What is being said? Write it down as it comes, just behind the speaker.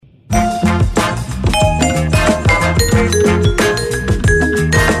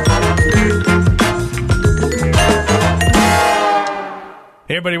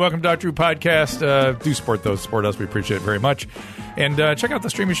everybody. Welcome to Dr. Drew Podcast. Do support those. Support us. We appreciate it very much. And check out the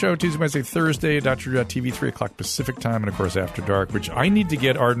streaming show Tuesday, Wednesday, Thursday, DrDrew.tv, 3 o'clock Pacific time, and, of course, After Dark, which I need to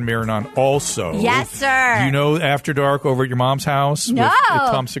get Arden Myrin on also. Yes, sir. Do you know After Dark over at your mom's house? No. With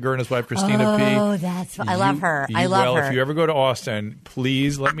Tom Segura and his wife, Christina P. Oh, that's... I love her. I love her. If you ever go to Austin,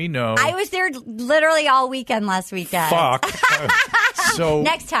 please let me know. I was there literally all weekend last weekend. Fuck. So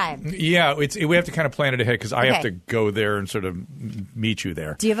next time. Yeah, we have to kind of plan it ahead because I have to go there and sort of meet you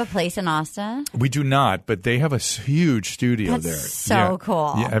there. Do you have a place in Austin? We do not, but they have a huge studio there. So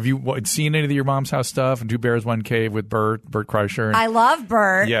cool. Yeah. Have you seen any of your mom's house stuff and Two Bears, One Cave with Bert Kreischer? I love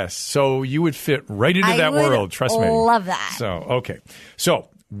Bert. Yes. So you would fit right into that world. Trust me. I love that. So, okay. So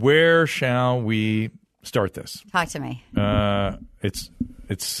where shall we start this? Talk to me.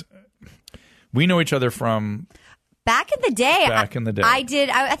 We know each other from... Back in the day. Back in the day. I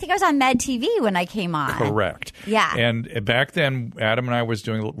think I was on Med TV when I came on. Correct. Yeah. And back then, Adam and I were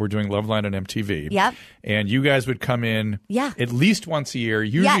doing Loveline on MTV. Yep. And you guys would come in at least once a year,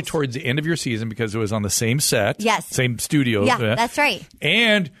 usually towards the end of your season because it was on the same set. Yes. Same studio. Yeah, that's right.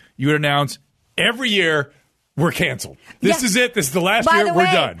 And you would announce every year, we're canceled. This is it. This is the last year. We're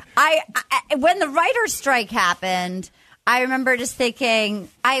done. When the writer's strike happened... I remember just thinking,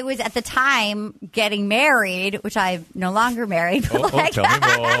 I was at the time getting married, which I'm no longer married. But tell me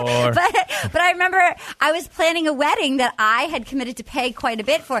more. But I remember I was planning a wedding that I had committed to pay quite a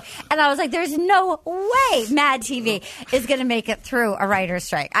bit for. And I was like, there's no way Mad TV is going to make it through a writer's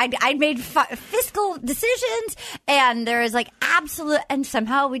strike. I'd made fiscal decisions and there was like absolute, and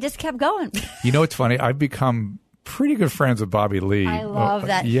somehow we just kept going. You know what's funny? I've become pretty good friends with Bobby Lee. I love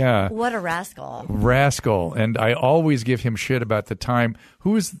that. Yeah. What a rascal. And I always give him shit about the time.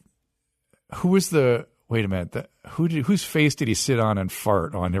 Who was the wait a minute. Whose face did he sit on and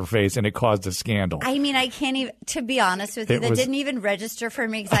fart on her face and it caused a scandal? I mean, I can't even, to be honest with you, that didn't even register for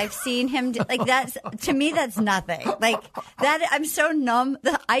me because I've seen him, like that's, to me, that's nothing. Like that, I'm so numb.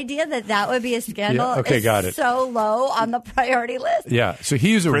 The idea that would be a scandal is so low on the priority list. Yeah. So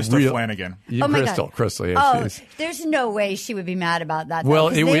he's a Crystal real Flanagan. Oh my God. Crystal. Yeah, there's no way she would be mad about that. Well,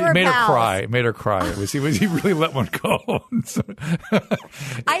 it made her cry. It made her cry. He really let one go.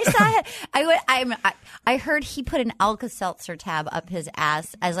 I saw. I heard he put an Alka-Seltzer tab up his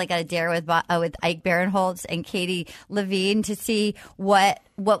ass as like a dare with Ike Barinholtz and Katie Levine to see what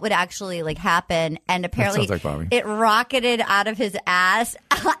would actually like happen, and apparently it rocketed out of his ass,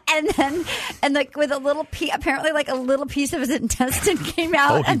 and like with a little apparently like a little piece of his intestine came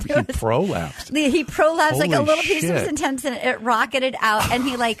out. He prolapsed. He prolapsed. Holy like a little shit. piece of his intestine. It rocketed out, and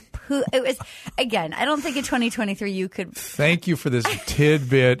he like it was again. I don't think in 2023 you could. Thank you for this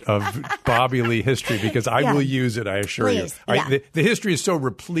tidbit of Bobby Lee history because I will use it. I assure you. The history is so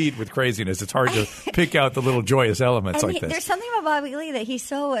replete with craziness. It's hard to pick out the little joyous elements like this. There's something about Bobby Lee that he's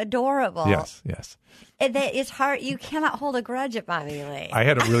so adorable. Yes. It's hard. You cannot hold a grudge at Bobby Lee. I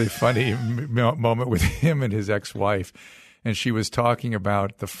had a really funny moment with him and his ex-wife, and she was talking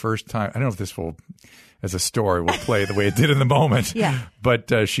about the first time. I don't know if this will, as a story, will play the way it did in the moment. Yeah.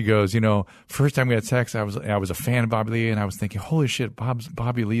 But she goes, first time we had sex, I was a fan of Bobby Lee, and I was thinking, holy shit,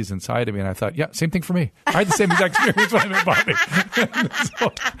 Bobby Lee's inside of me. And I thought, yeah, same thing for me. I had the same exact experience when I met Bobby.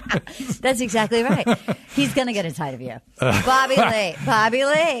 That's exactly right. He's going to get inside of you. Bobby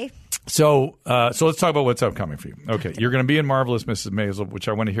Lee. So let's talk about what's upcoming for you. Okay, you're going to be in Marvelous Mrs. Maisel, which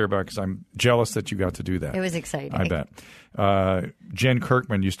I want to hear about because I'm jealous that you got to do that. It was exciting. I bet. Jen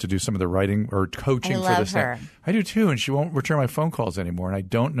Kirkman used to do some of the writing or coaching for this. I love her. I do too, and she won't return my phone calls anymore, and I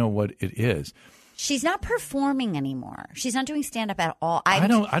don't know what it is. She's not performing anymore. She's not doing stand-up at all. I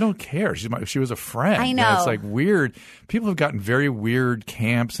don't care. She was a friend. I know. And it's like weird. People have gotten very weird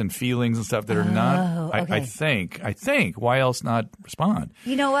camps and feelings and stuff that are not. Okay. I think. Why else not respond?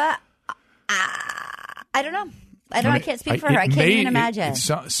 You know what? I don't know. I can't speak for her. I can't even imagine.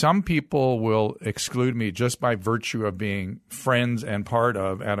 Some people will exclude me just by virtue of being friends and part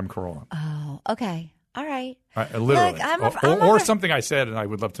of Adam Carolla. Oh, okay. All right. Literally. Look, or something I said, and I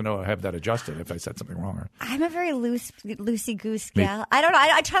would love to know, have that adjusted if I said something wrong. I'm a very loosey-goose gal. I don't know.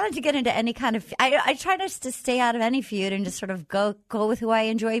 I try not to get into any kind of – I try just to stay out of any feud and just sort of go with who I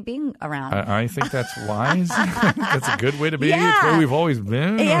enjoy being around. I think that's wise. That's a good way to be. Yeah. It's where we've always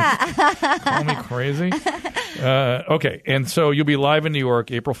been. Yeah. Call me crazy. Okay. And so you'll be live in New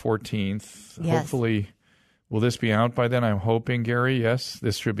York April 14th. Yes. Hopefully Will this be out by then? I'm hoping, Gary. Yes,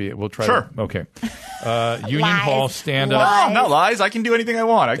 this should be. We'll try. Sure. Okay. Union Lies. Hall stand-up. No, not lies. I can do anything I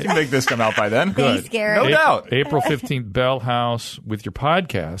want. I can make this come out by then. Thanks, Gary. No doubt. April 15th, Bell House with your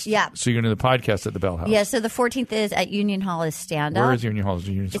podcast. Yeah. So you're going to do the podcast at the Bell House. Yeah, so the 14th is at Union Hall is stand-up. Where is Union Hall? Is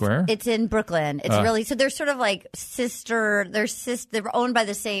it Union Square? It's in Brooklyn. It's really, so they're sort of like they're owned by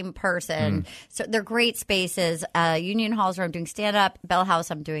the same person. So they're great spaces. Union Hall is where I'm doing stand-up. Bell House,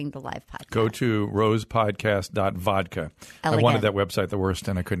 I'm doing the live podcast. Go to rosepodcast.vodka. I Elegant. wanted that website the worst,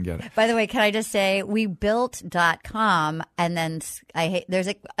 and I couldn't get it. By the way, can I just say we built.com and then there's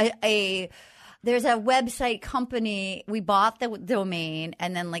a website company. We bought the domain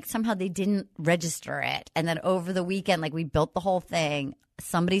and then like somehow they didn't register it. And then over the weekend, like we built the whole thing.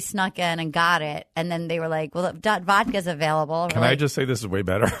 Somebody snuck in and got it. And then they were like, well, .vodka's available. Can I just say this is way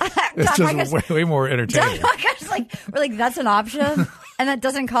better? It's just way more entertaining. We're like, that's an option? And that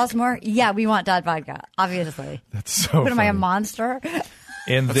doesn't cost more? Yeah, we want .vodka, obviously. That's so What am I, a funny. monster?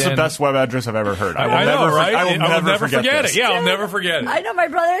 And That's then, the best web address I've ever heard. I know, right? I will never forget it. this. Yeah, I'll never forget it. I know my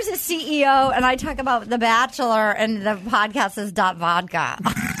brother's a CEO, and I talk about The Bachelor, and the podcast is .vodka.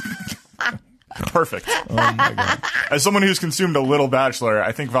 Perfect. Oh, my God. As someone who's consumed a little Bachelor,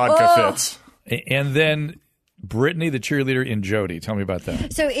 I think vodka fits. And then Brittany, the cheerleader in Jody. Tell me about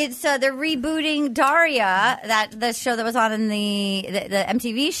that. So it's they're rebooting Daria, the show that was on in the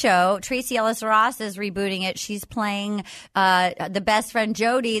MTV show. Tracy Ellis Ross is rebooting it. She's playing the best friend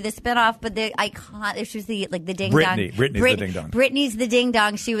Jody, the spinoff, but the icon. She was the ding Brittany. dong. Brittany's the ding dong. Brittany's the ding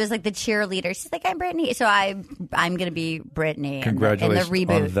dong. She was like the cheerleader. She's like, I'm Brittany. So I'm going to be Brittany. Congratulations in the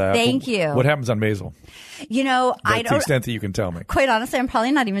reboot. on that. Thank you. What happens on Maisel? You know, I That's the don't. extent that you can tell me. Quite honestly, I'm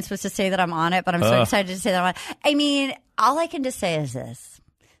probably not even supposed to say that I'm on it, but I'm so excited to say that I'm on it. I mean, all I can just say is this.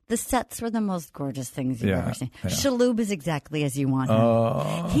 The sets were the most gorgeous things you've ever seen. Yeah. Shalhoub is exactly as you want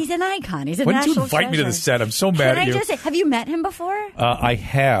him. He's an icon. He's a Why don't you national invite me to the treasure. set? I'm so mad Can at I you. just say, have you met him before? I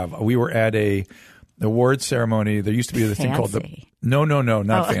have. We were at a award ceremony. There used to be this thing called the Fancy. No,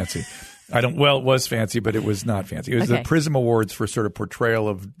 not fancy. Well, it was fancy, but it was not fancy. It was the Okay. Prism Awards for sort of portrayal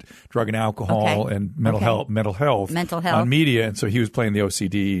of drug and alcohol Okay. and mental health on media. And so he was playing the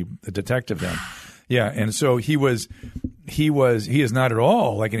OCD, the detective then. Yeah, and so he is not at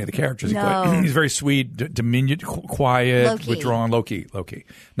all like any of the characters. No. He's very sweet, diminutive, quiet, Low-key. withdrawn, low key,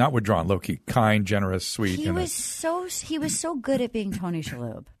 not withdrawn, low key, kind, generous, sweet. He was so good at being Tony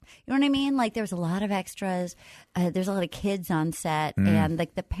Shalhoub. You know what I mean? Like there was a lot of extras. There's a lot of kids on set, and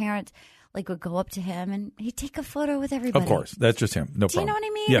like the parents would go up to him and he'd take a photo with everybody. Of course, that's just him. No Do you problem. know what I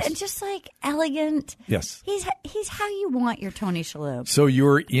mean? Yes. And just like elegant. Yes. He's how you want your Tony Shalhoub. So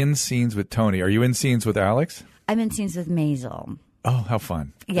you're in scenes with Tony. Are you in scenes with Alex? I'm in scenes with Maisel. Oh, how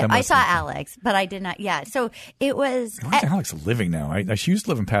fun! Yeah, That I must saw be fun. Alex, but I did not. Yeah, so it was. Where's Alex living now? She used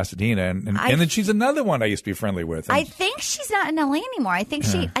to live in Pasadena, and then she's another one I used to be friendly with. I think she's not in LA anymore. I think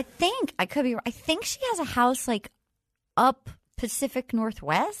I could be. I think she has a house like up Pacific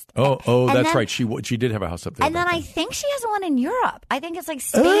Northwest. That's right. She did have a house up there. And then I think she has one in Europe. I think it's like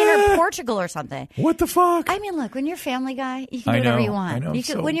Spain or Portugal or something. What the fuck? I mean, look, when you're a Family Guy, you can I do whatever know, you want. I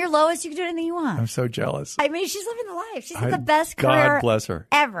know. When you're lowest, you can do anything you want. I'm so jealous. I mean, she's living the life. She's the best career God bless her.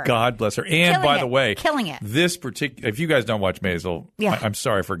 ever. God bless her. And Killing by it. the way, Killing it. This particular, if you guys don't watch Maisel, Yeah. I'm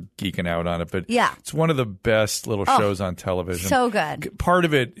sorry for geeking out on it, but Yeah. it's one of the best little shows on television. So good. Part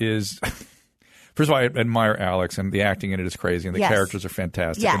of it is, first of all, I admire Alex, and the acting in it is crazy, and the Yes. characters are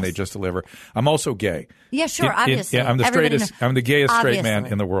fantastic, Yes. and they just deliver. I'm also gay. Yeah, sure, obviously. I'm the Everybody straightest. knows. I'm the gayest straight man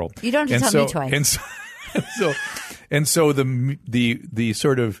Obviously. in the world. You don't have to tell me twice. And so the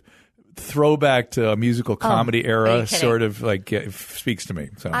sort of throwback to a musical comedy are you era kidding? sort of speaks to me.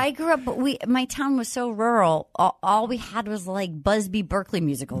 So I grew up, my town was so rural. All we had was like Busby Berkeley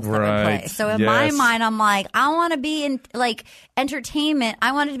musicals that would play. Right. So in my Yes. mind, I'm like, I want to be in like entertainment.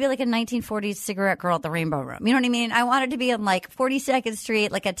 I wanted to be like a 1940s cigarette girl at the Rainbow Room. You know what I mean? I wanted to be in like 42nd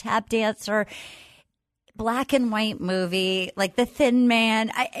Street, like a tap dancer. Black and white movie, like The Thin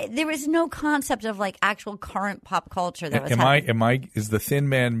Man. There was no concept of like actual current pop culture that was happening. Is the Thin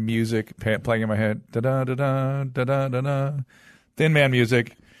Man music playing in my head? Da da da da da da da da. Thin Man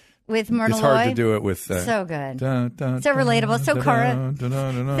music. With Myrna It's hard to Loy. do it with So good. Da, da, So relatable, so da, current. da,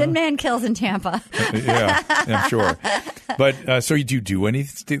 da, da, da. Thin Man kills in Tampa. Yeah, I'm sure. But so do you do any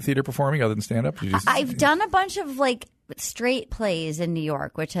theater performing other than stand up? I've done a bunch of like straight plays in New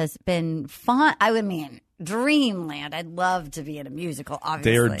York, which has been fun. I would mean dreamland. I'd love to be in a musical.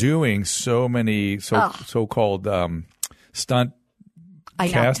 Obviously, They are doing so many so-called stunt I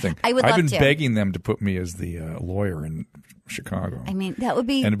know. casting. I would I've love been to. begging them to put me as the lawyer in Chicago. I mean, that would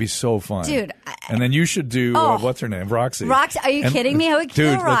be... And it'd be so fun. Dude. And then you should do, what's her name? Roxy. Roxy. Are you kidding me? I would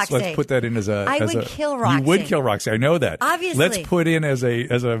kill Roxy. Let's put that in as a... I would kill Roxy. You would kill Roxy. I know that. Obviously. Let's put in as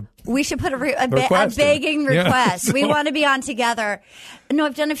a we should put a Yeah. begging request. We want to be on together. No,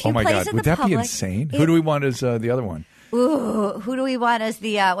 I've done a few plays God. in the public. Would that be insane? Who do we want as the other one? Ooh, who do we want as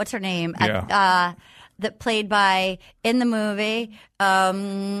the, what's her name? Yeah. That played by, in the movie,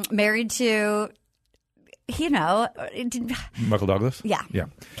 married to, Michael Douglas? Yeah. Yeah.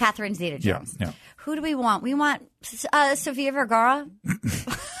 Catherine Zeta-Jones. Yeah. Who do we want? We want Sofia Vergara.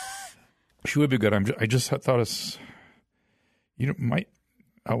 She would be good. I just thought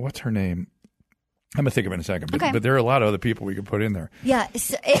what's her name? I'm going to think of it in a second. But, Okay. but there are a lot of other people we could put in there. Yeah.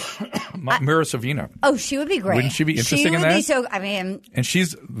 Mira Sorvino. Oh, she would be great. Wouldn't she be interesting in that? She would be so, I mean. And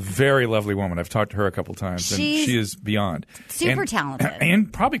she's a very lovely woman. I've talked to her a couple times, and she is beyond. Super talented.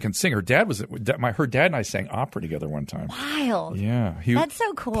 And probably can sing. Her dad and I sang opera together one time. Wild. Yeah. That's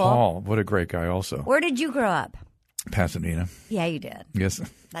so cool. Paul, what a great guy also. Where did you grow up? Pasadena. Yeah, you did. Yes.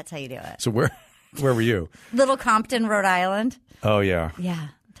 That's how you do it. So where were you? Little Compton, Rhode Island. Oh, yeah. Yeah.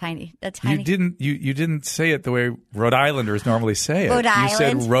 Tiny. That's tiny. You didn't say it the way Rhode Islanders normally say it. Rhode You Island.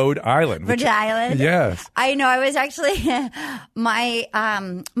 said Rhode Island. Rhode Island. Yes. I know. I was actually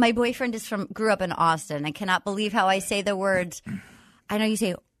my boyfriend grew up in Austin. I cannot believe how I say the words. I know you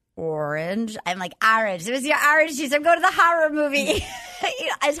say orange. I'm like orange. It was your orange juice. I'm going to the horror movie.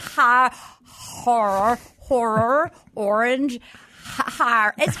 It's horror, orange.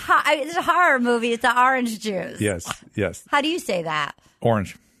 It's a horror movie. It's the orange juice. Yes. How do you say that?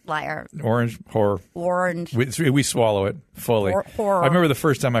 Orange. Liar. Orange, horror. Orange. We swallow it fully. Horror. I remember the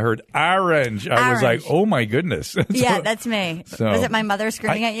first time I heard orange, I was like, oh my goodness. Yeah, that's me. Was it my mother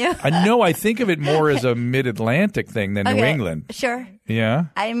screaming at you? I know. I think of it more as a mid-Atlantic thing than New England. Sure. Yeah.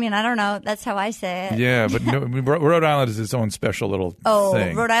 I mean, I don't know. That's how I say it. Yeah, but Rhode Island is its own special little thing.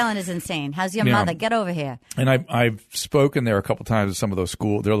 Oh, Rhode Island is insane. How's your mother? Get over here. And I've spoken there a couple times at some of those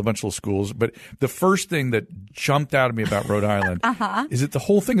schools. There are a bunch of little schools. But the first thing that jumped out at me about Rhode Island is that the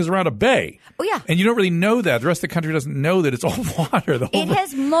whole thing is around a bay. Oh, yeah. And you don't really know that. The rest of the country doesn't know that it's all water. It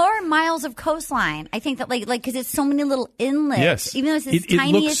has more miles of coastline. I think that because it's so many little inlets. Yes. Even though it's it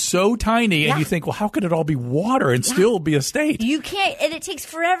tiniest. looks so tiny, and you think, well, how could it all be water and still be a state? You can't, and it takes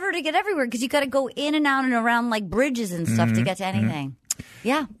forever to get everywhere because you got to go in and out and around like bridges and stuff to get to anything.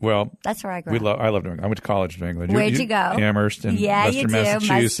 Yeah. Well, that's where I grew up. I love New England. I went to college in New England. Where'd you go? Amherst and Western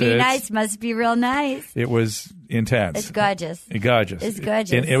Massachusetts. Must be nice. Must be real nice. It was intense. It's gorgeous. It's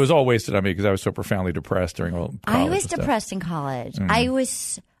gorgeous. And it was all wasted on me because I was so profoundly depressed during all college. I was depressed in college. I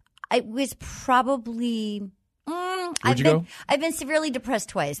was probably... Where'd you go? I've been severely depressed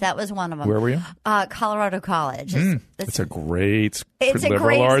twice. That was one of them. Where were you? Colorado College. It's a great It's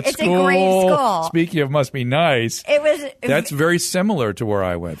liberal arts It's a great school. Speaking of must be nice, that's very similar to where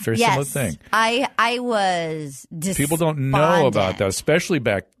I went. Very similar thing. I was despondent. People don't know about that, especially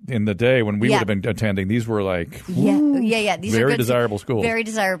back in the day when we would have been attending. These were like These very are desirable schools. Very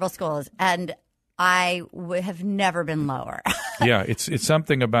desirable schools, and I have never been lower. Yeah, it's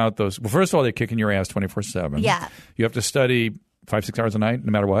something about those. Well, first of all, they're kicking your ass 24/7. Yeah, you have to study 5-6 hours a night,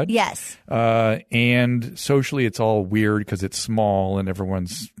 no matter what. Yes. And socially, it's all weird because it's small and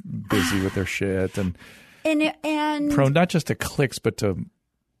everyone's busy with their shit and prone not just to cliques, but to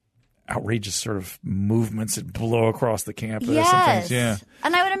outrageous sort of movements that blow across the campus. Yes. And things. Yeah.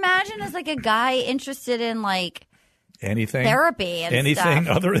 And I would imagine as like a guy interested in like anything therapy and anything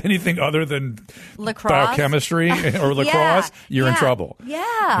stuff. anything other than lacrosse, biochemistry or lacrosse, you're in trouble.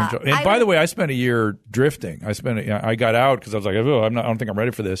 Yeah. And by the way, I spent a year drifting. I got out because I was like, oh, I don't think I'm ready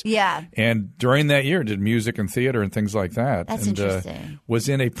for this. Yeah. And during that year, did music and theater and things like that. That's interesting. Was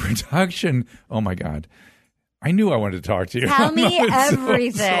in a production. Oh my God. I knew I wanted to talk to you. Tell me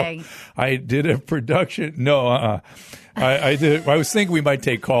everything. So I did a production. No, I did. I was thinking we might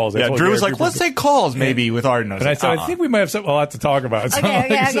take calls. Yeah, Drew was like, let's take calls maybe with Arden. And I said, I think we might have a lot to talk about.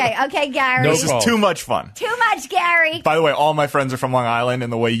 Okay, Gary. This is too much fun. Too much, Gary. By the way, all my friends are from Long Island,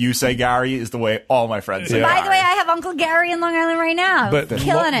 and the way you say Gary is the way all my friends say Gary. By the way, I have Uncle Gary in Long Island right now. But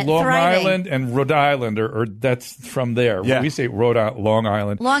killing it, Long thriving. Island and Rhode Island, or that's from there. Yeah. We say Long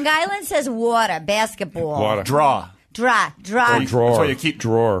Island. Long Island says water, basketball. Water. Draw. Draw. Drawer. That's why you keep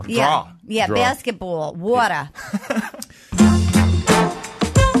drawer. Yeah. Draw. Yeah, Draw. basketball, water.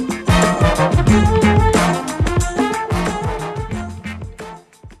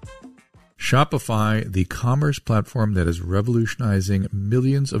 Shopify, the commerce platform that is revolutionizing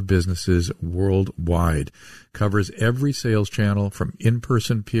millions of businesses worldwide, covers every sales channel from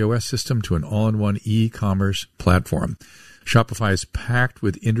in-person POS system to an all-in-one e-commerce platform. Shopify is packed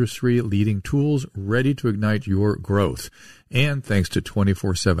with industry-leading tools ready to ignite your growth. And thanks to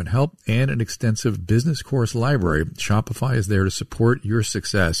 24/7 help and an extensive business course library, Shopify is there to support your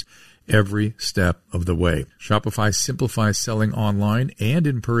success every step of the way. Shopify simplifies selling online and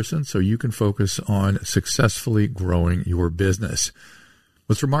in person so you can focus on successfully growing your business.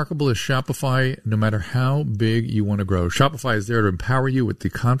 What's remarkable is Shopify, no matter how big you want to grow, Shopify is there to empower you with the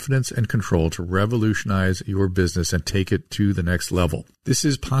confidence and control to revolutionize your business and take it to the next level. This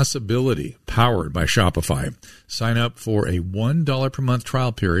is Possibility, powered by Shopify. Sign up for a $1 per month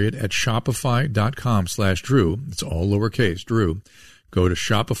trial period at shopify.com/Drew. It's all lowercase, Drew. Go to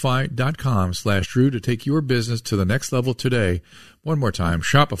shopify.com/Drew to take your business to the next level today. One more time,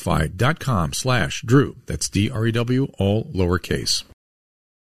 shopify.com/Drew. That's DREW, all lowercase.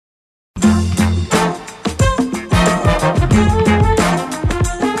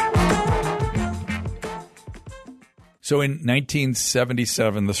 So in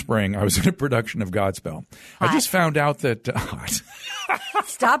 1977, the spring, I was in a production of Godspell. Hi. I just found out that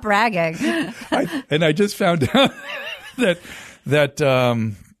Stop bragging. I just found out that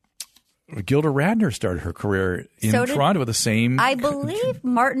Gilda Radner started her career in Toronto with the same. I believe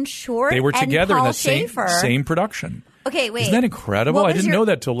Martin Short. They were together and Paul in the same production. Okay, wait. Isn't that incredible? I didn't know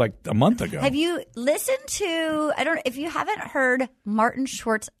that till like a month ago. Have you listened to? I don't. If you haven't heard Martin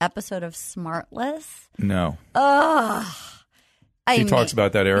Short's episode of Smartless, No. He talks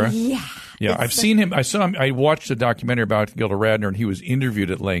about that era. Yeah. Yeah, I've seen him. I saw him. I watched a documentary about Gilda Radner, and he was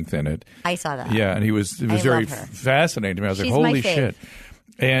interviewed at length in it. I saw that. Yeah, and it was very fascinating to me. I was She's like, holy my fave. shit.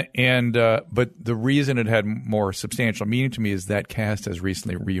 But the reason it had more substantial meaning to me is that cast has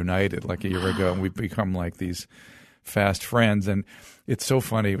recently reunited like a year ago, and we've become like these fast friends, and it's so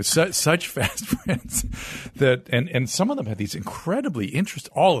funny. It was such fast friends that, and some of them had these incredibly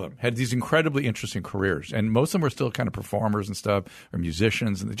interesting. All of them had these incredibly interesting careers, and most of them were still kind of performers and stuff, or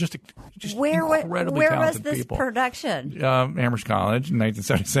musicians, and they're just incredibly where was talented this people. production? Amherst College in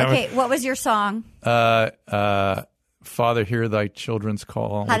 1977. Okay, what was your song? Father, hear thy children's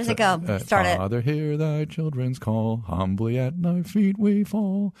call. How does it go? Start it. Father, hear thy children's call. Humbly at thy feet we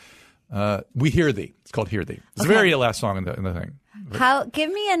fall. We hear thee. It's called Hear Thee. It's the very last song in the thing. Give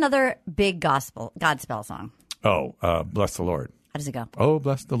me another big Godspell song. Oh, bless the Lord. How does it go? Oh,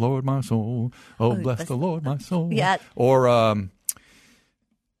 bless the Lord, my soul. Oh, bless the Lord, my soul. Yeah. Or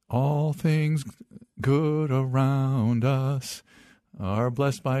all things good around us are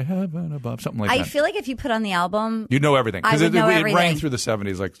blessed by heaven above. Something like that. I feel like if you put on the album, you know everything. I would know it everything. rang through the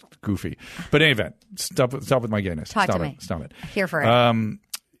 70s like goofy. But in any event, stop with my gayness. Talk to Stop me. Stop it. Here for it.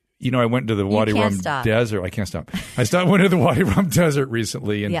 I went to the Wadi Rum Desert. I can't stop. Went to the Wadi Rum Desert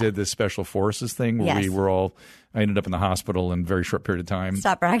recently and did this Special Forces thing where I ended up in the hospital in a very short period of time.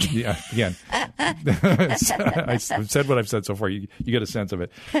 Stop bragging. Yeah, again. I've said what I've said so far. You get a sense of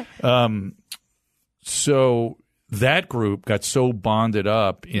it. So that group got so bonded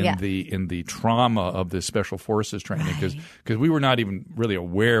up in the trauma of the Special Forces training because we were not even really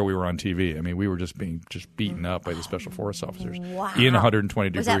aware we were on TV. I mean, we were just being beaten up by the Special Force officers in 120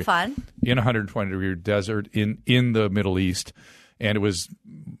 degree. Was that fun? In 120 degree desert in the Middle East, and it was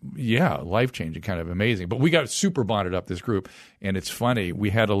life changing, kind of amazing. But we got super bonded up, this group, and it's funny. We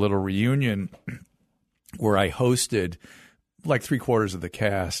had a little reunion where I hosted like 3/4 of the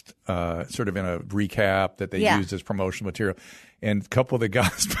cast, sort of in a recap that they used as promotional material. And a couple of the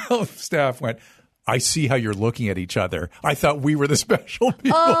gospel staff went, I see how you're looking at each other. I thought we were the special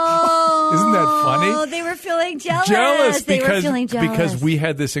people. Oh, isn't that funny? Oh, they were feeling jealous. Because we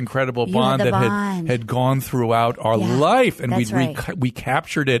had this incredible bond that had gone throughout our life, and we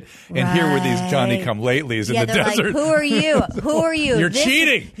captured it. And here were these Johnny-come-latelys in the desert. Like, who are you? Who are you? You're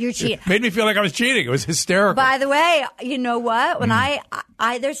cheating. You're cheating. It made me feel like I was cheating. It was hysterical. By the way, you know what? When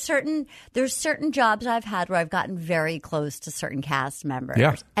there's certain jobs I've had where I've gotten very close to certain cast members.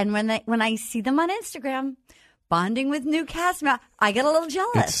 Yeah. And when I see them on Instagram bonding with new cast members, I get a little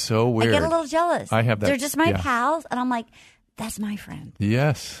jealous. It's so weird. I get a little jealous. I have that. They're just my pals, and I'm like, that's my friend.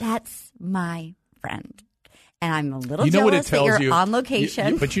 Yes. That's my friend. And I'm a little you know jealous what it tells that you're you, on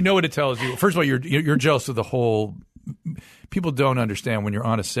location. But you know what it tells you? First of all, you're jealous of the whole. People don't understand when you're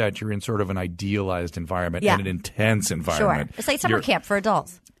on a set, you're in sort of an idealized environment and an intense environment. Sure. It's like summer camp for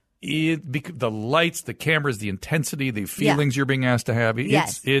adults. The lights, the cameras, the intensity, the feelings you're being asked to have,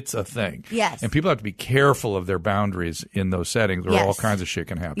 it's a thing. Yes. And people have to be careful of their boundaries in those settings or all kinds of shit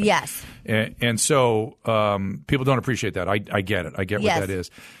can happen. Yes. And so people don't appreciate that. I get it. I get what that is.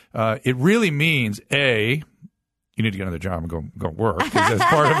 It really means, you need to get another job and go work. 'Cause that's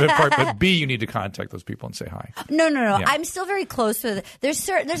part of it. But B, you need to contact those people and say hi. No. Yeah. I'm still very close with. There's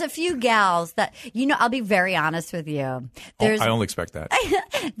a few gals that I'll be very honest with you. I only expect that.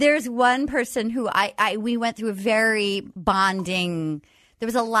 There's one person who we went through a very bonding. There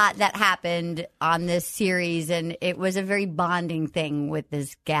was a lot that happened on this series, and it was a very bonding thing with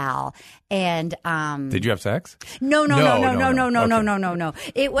this gal. And did you have sex? No.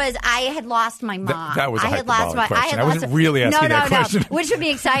 It was I had lost my mom. That was a hyperbolic question. I wasn't my really asking that question. which would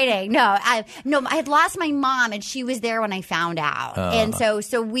be exciting. I had lost my mom, and she was there when I found out, and so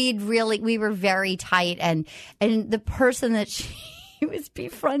we were very tight, and the person that she was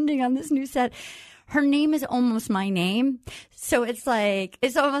befriending on this new set. Her name is almost my name, so it's like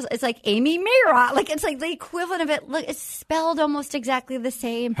Amy Myrin. Like it's like the equivalent of it. Look, it's spelled almost exactly the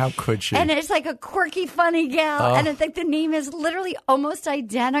same. How could she? And it's like a quirky, funny gal, and it's like the name is literally almost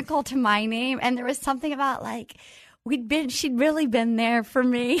identical to my name. And there was something about like she'd really been there for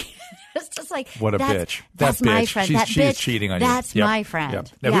me. It's just like what a bitch. That's my friend. She's cheating on you. That's my friend. Yep.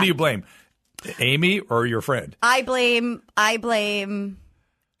 Now, who do you blame? Amy or your friend? I blame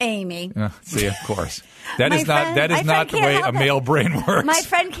Amy. See, of course. That is not the way a male brain works. My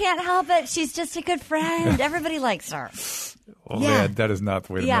friend can't help it. She's just a good friend. Everybody likes her. Well, man, that is not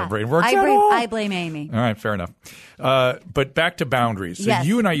the way the male brain works. I blame Amy. All right, fair enough. But back to boundaries. So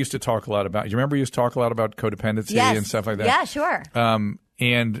you and I used to talk a lot about. You remember you used to talk a lot about codependency and stuff like that. Yeah, sure.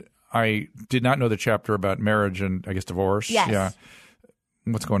 And I did not know the chapter about marriage and I guess divorce. Yes. Yeah.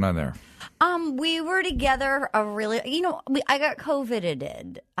 What's going on there? We were together I got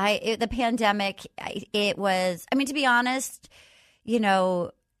COVIDed. The pandemic, it was, to be honest,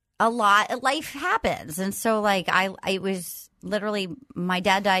 a lot, life happens. And so like, I was literally, my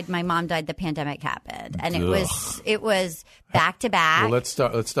dad died, my mom died, the pandemic happened. And it was back to back. Well, let's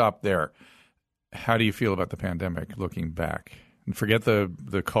stop there. How do you feel about the pandemic looking back? And forget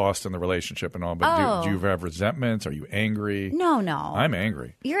the cost and the relationship and all, but do you have resentments? Are you angry? No. I'm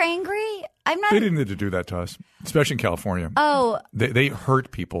angry. You're angry? I'm not. They didn't need to do that to us, especially in California. Oh. They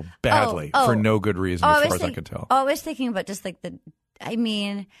hurt people badly for no good reason, as far as I could tell. I was thinking about just like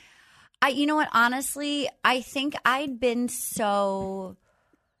you know what? Honestly, I think I'd been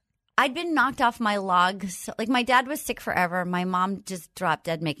knocked off my log. Like my dad was sick forever. My mom just dropped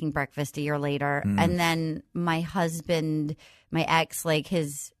dead making breakfast a year later. And then my husband, my ex, like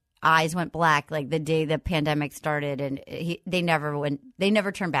his eyes went black like the day the pandemic started, and they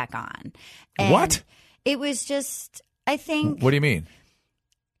never turned back on. And what? It was just, I think. What do you mean?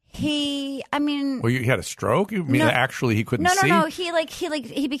 Well, he had a stroke? You mean actually he couldn't see? No.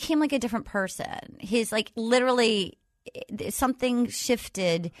 He became like a different person. He's like literally something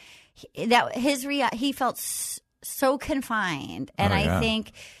shifted. He felt so confined, and I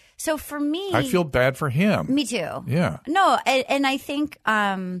think so. For me, I feel bad for him. Me too. Yeah. No, and I think.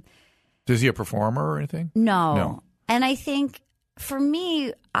 Is he a performer or anything? No. And I think for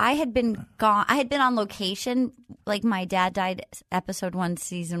me, I had been gone. I had been on location. Like my dad died episode 1,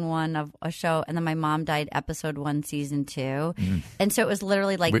 season 1 of a show, and then my mom died episode 1, season 2, and so it was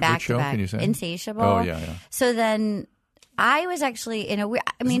literally like back which show, to back. Can you say? Insatiable. Oh yeah. So then. I was actually in a weird.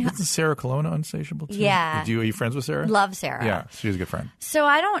 Isn't Sarah Colonna Insatiable too? Yeah. Are you friends with Sarah? Love Sarah. Yeah, she's a good friend. So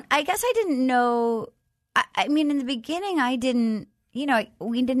I guess I didn't know. In the beginning, I didn't. We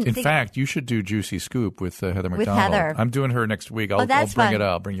didn't. In fact, you should do Juicy Scoop with Heather McDonald. With Heather. I'm doing her next week. I'll that's bring fun. it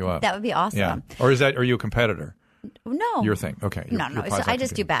up. I'll bring you up. That would be awesome. Yeah. Or are you a competitor? No. Your thing. Okay. No. So I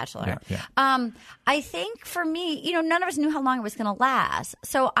just do Bachelor. Yeah. I think for me, none of us knew how long it was going to last.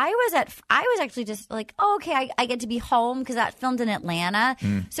 So I was actually just like, oh, okay, I get to be home because that filmed in Atlanta.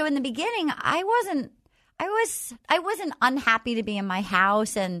 So in the beginning, I wasn't unhappy to be in my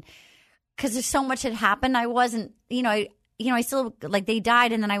house, and because there's so much had happened, I wasn't, I still, like, they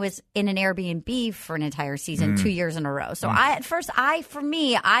died, and then I was in an Airbnb for an entire season, 2 years in a row. So for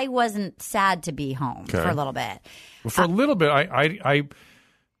me, I wasn't sad to be home for a little bit. Well, for a little bit,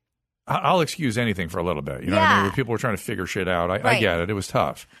 I'll excuse anything for a little bit. You know what I mean? When people were trying to figure shit out, I get it. It was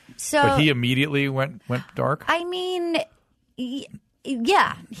tough. But he immediately went dark?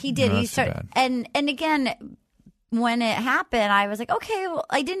 Yeah, he did. No, he started, and again, when it happened, I was like, okay, well,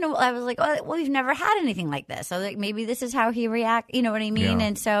 I didn't know. I was like, well, we've never had anything like this. So like, maybe this is how he react. You know what I mean? Yeah.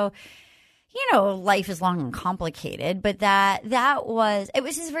 And so, life is long and complicated, but it was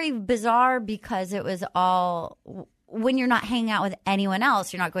just very bizarre because it was all when you're not hanging out with anyone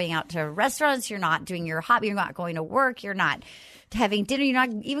else, you're not going out to restaurants, you're not doing your hobby, you're not going to work, you're not having dinner, you're not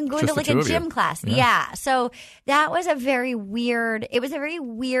even going just to like a gym class. Yeah. So that was a very weird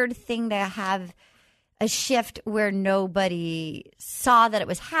thing to have. a shift where nobody saw that it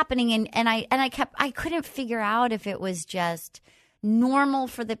was happening, and I couldn't figure out if it was just normal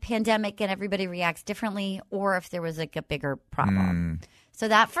for the pandemic and everybody reacts differently, or if there was like a bigger problem. So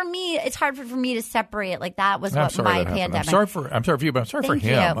that for me, it's hard for me to separate. Like that was what my pandemic. I'm sorry for you, but I'm sorry for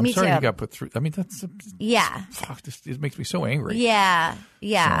him. I'm sorry he got put through. I mean, that's fuck. It makes me so angry. Yeah.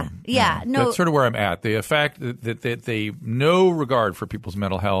 No, that's sort of where I'm at. The fact that they no regard for people's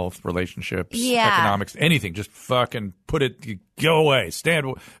mental health, relationships, economics, anything. Just fucking go away,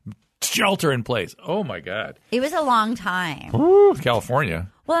 shelter in place. Oh my God, it was a long time. Ooh, California.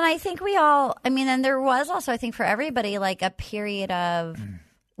 Well, and I think and there was also, I think for everybody, like a period of,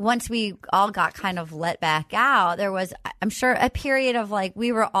 once we all got kind of let back out, there was, I'm sure, a period of like,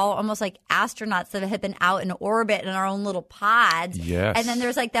 we were all almost like astronauts that had been out in orbit in our own little pods. Yes. And then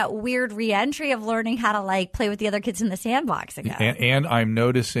there's like that weird reentry of learning how to like play with the other kids in the sandbox again. And I'm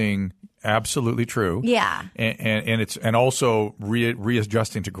noticing, absolutely true. Yeah. And also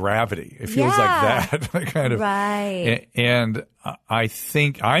readjusting to gravity. It feels like that kind of. Right. And I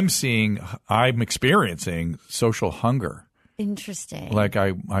think I'm experiencing social hunger. Interesting. Like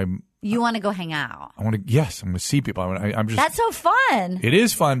I'm. You want to go hang out? I want to. Yes, I'm going to see people. I'm just. That's so fun. It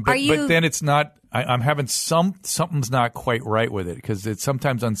is fun, but then it's not. I'm having something's not quite right with it because it's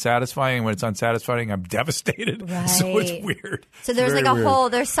sometimes unsatisfying. When it's unsatisfying, I'm devastated. Right. So it's weird. So there's like a hole.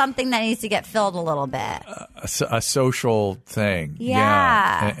 There's something that needs to get filled a little bit. A social thing.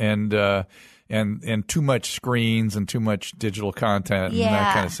 Yeah. And too much screens and too much digital content and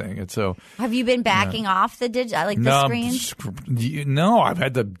that kind of thing. And so, have you been backing off the the screens? No, I've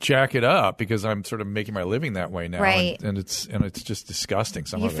had to jack it up because I'm sort of making my living that way now. Right. And it's just disgusting.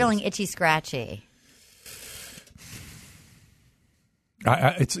 You're feeling itchy scratchy.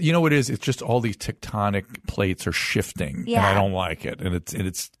 It's what it is. It's just all these tectonic plates are shifting, and I don't like it, and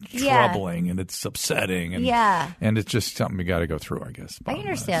it's troubling, and it's upsetting, and it's just something you got to go through, I guess. I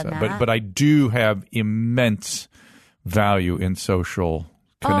understand that, but I do have immense value in social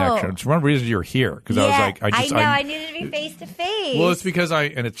connection. It's one reason you're here because I was like, I needed to be face to face. Well, it's because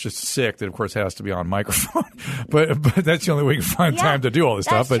and it's just sick that of course it has to be on microphone, but that's the only way you can find time to do all this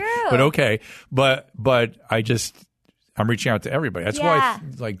stuff. True. But okay, but I'm reaching out to everybody. That's why,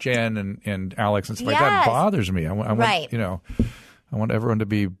 like Jen and Alex and stuff like that bothers me. I want, I want everyone to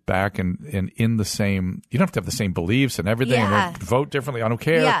be back and in the same. You don't have to have the same beliefs and everything. And vote differently. I don't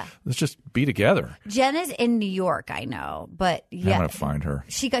care. Yeah. Let's just be together. Jen is in New York, I know, but I'm gonna find her.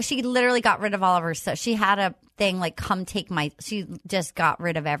 She literally got rid of all of her stuff. She had a thing like, "Come take my." She just got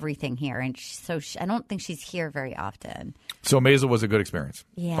rid of everything here, and I don't think she's here very often. So Maisel was a good experience.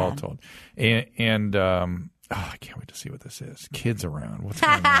 Yeah, all told, and I can't wait to see what this is. Kids around. What's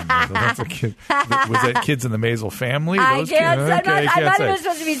going on? That's a kid. Was that kids in the Maisel family? I can't. I'm not even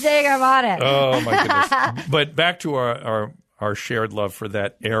supposed to be saying I'm on it. Oh my goodness! But back to our shared love for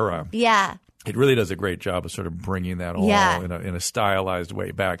that era. Yeah. It really does a great job of sort of bringing that all in a stylized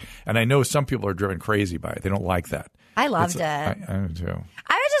way back. And I know some people are driven crazy by it. They don't like that. I loved it. I do too.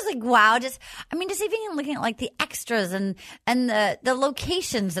 I was just like, wow. Just even looking at like the extras and the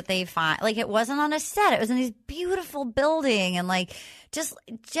locations that they find. Like it wasn't on a set. It was in these beautiful building and like just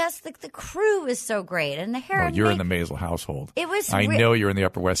the crew was so great and the hair. Well, you're in the Maisel household. It was. I know you're in the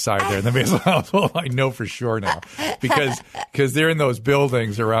Upper West Side there in the Maisel household. I know for sure now because they're in those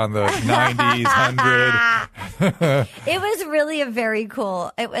buildings around the 90s, 100. It was really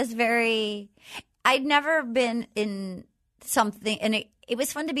It was very. I'd never been in something, and it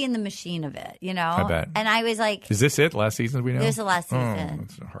was fun to be in the machine of it, I bet. And I was like, "Is this it? Last season? We know this is the last season.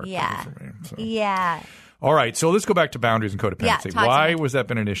 That's a hard for me, so. Yeah." All right, so let's go back to boundaries and codependency. Why was that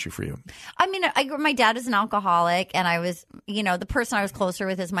been an issue for you? I mean, my dad is an alcoholic, and I was, the person I was closer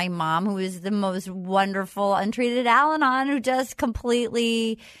with is my mom, who is the most wonderful, untreated Al-Anon, who just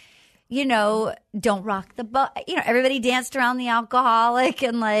completely, don't rock the boat. Everybody danced around the alcoholic,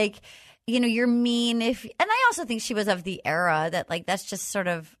 and like, you're mean if. And I also think she was of the era that, like, that's just sort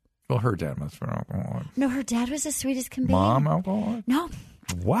of. Well, her dad must have been alcoholic. No, her dad was as sweet as can be. Mom alcoholic? No.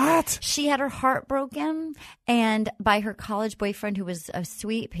 What? She had her heart broken and by her college boyfriend who was a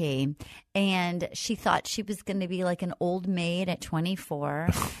sweet pea, and she thought she was going to be like an old maid at 24.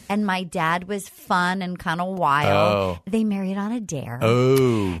 And my dad was fun and kind of wild. They married on a dare.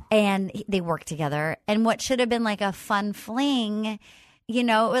 And they worked together. And what should have been like a fun fling, it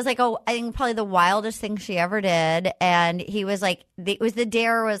was like, I think probably the wildest thing she ever did. And he was like, the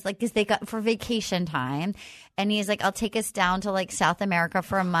dare was like, because they got for vacation time. And he's like, I'll take us down to like South America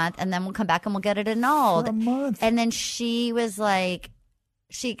for a month and then we'll come back and we'll get it annulled. For a month. And then she was like,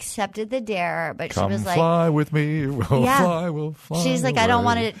 she accepted the dare, but Come she was like, fly with me. We'll fly, we'll fly. She's like, away. I don't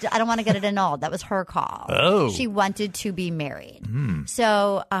want to get it annulled. That was her call. Oh. She wanted to be married.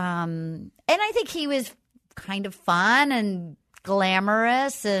 So, and I think he was kind of fun and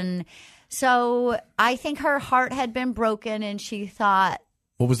glamorous. And so I think her heart had been broken and she thought.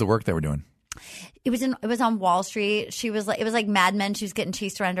 What was the work they were doing? It was on Wall Street. It was like Mad Men. She was getting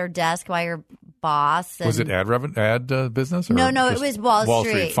chased around her desk by her boss. And Was it ad business? Or no, it just was Wall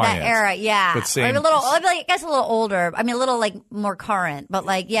Street finance? that era. Yeah, But same, or I guess a little older. I mean, a little like more current, but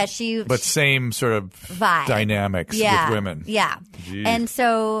like she. But same sort of vibe. dynamics with women. Yeah, Jeez. and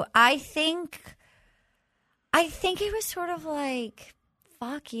so I think it was sort of like.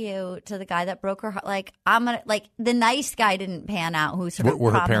 Fuck you to the guy that broke her heart. Like, I'm gonna, like, the nice guy didn't pan out who sort of.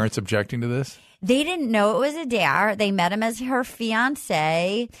 Were her parents objecting to this? They didn't know it was a dare. They met him as her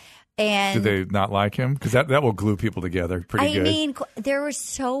fiance. And did they not like him? Because that will glue people together pretty good. I mean, they were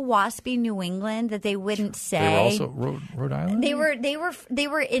so waspy New England that they wouldn't say. They were also Rhode Island? They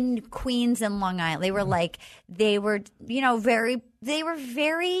were in Queens and Long Island. They were like, they were very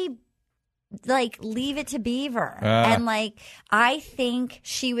like leave it to Beaver. And like I think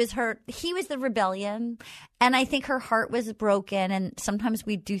he was the rebellion, and I think her heart was broken, and sometimes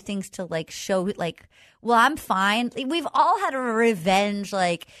we do things to like show like, well, I'm fine. We've all had a revenge.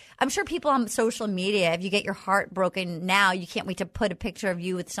 Like, I'm sure people on social media, if you get your heart broken now, you can't wait to put a picture of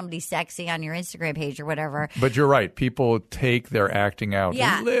you with somebody sexy on your Instagram page or whatever. But you're right. People take their acting out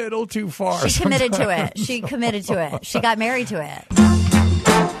a little too far. She committed to it. She committed to it. She got married to it.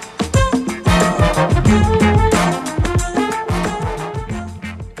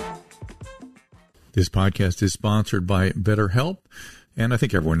 This podcast is sponsored by BetterHelp, and I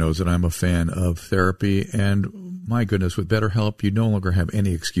think everyone knows that I'm a fan of therapy, and my goodness, with BetterHelp, you no longer have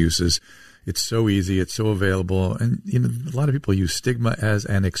any excuses. It's so easy, it's so available, and a lot of people use stigma as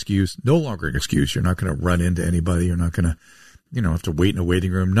an excuse, no longer an excuse. You're not going to run into anybody, you're not going to, have to wait in a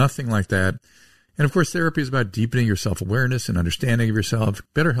waiting room, nothing like that. And of course, therapy is about deepening your self-awareness and understanding of yourself.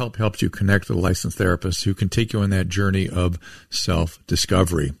 BetterHelp helps you connect with a licensed therapist who can take you on that journey of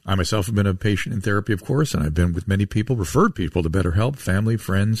self-discovery. I myself have been a patient in therapy, of course, and I've been with many people, referred people to BetterHelp, family,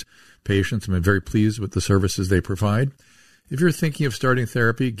 friends, patients. I'm very pleased with the services they provide. If you're thinking of starting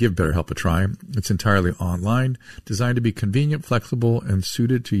therapy, give BetterHelp a try. It's entirely online, designed to be convenient, flexible, and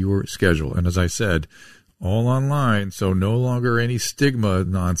suited to your schedule. And as I said, all online, so no longer any stigma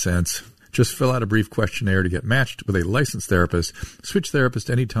nonsense. Just fill out a brief questionnaire to get matched with a licensed therapist. Switch therapist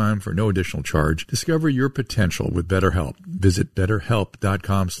anytime for no additional charge. Discover your potential with BetterHelp. Visit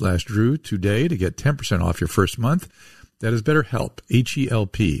BetterHelp.com/Drew today to get 10% off your first month. That is BetterHelp,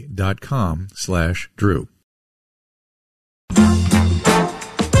 HELP.com/Drew.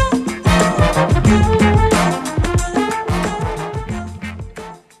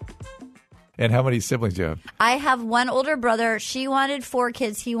 And how many siblings do you have? I have one older brother. She wanted 4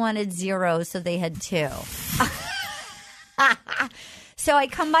 kids. He wanted 0, so they had 2. So I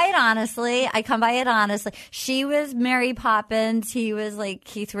come by it honestly. She was Mary Poppins. He was like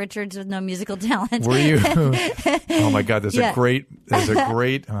Keith Richards with no musical talent. Were you? Oh my God! There's a great.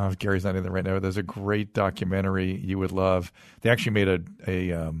 Oh, Gary's not in there right now. There's a great documentary you would love. They actually made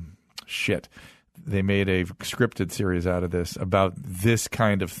They made a scripted series out of this about this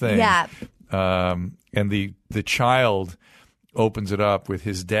kind of thing. Yeah. And the child opens it up with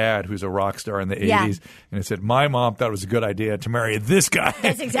his dad, who's a rock star in the 80s. And it said, my mom thought it was a good idea to marry this guy.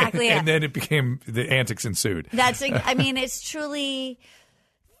 That's exactly it. And then it became, the antics ensued. It's truly,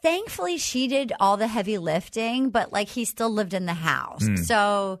 thankfully she did all the heavy lifting, but like he still lived in the house.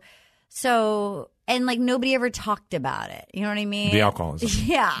 So, and like nobody ever talked about it. You know what I mean? The alcoholism.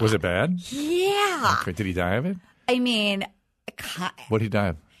 Yeah. Was it bad? Yeah. Okay. Did he die of it? I mean, what did he die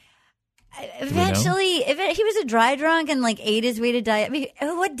of? Eventually, he was a dry drunk and like ate his way to die. I mean,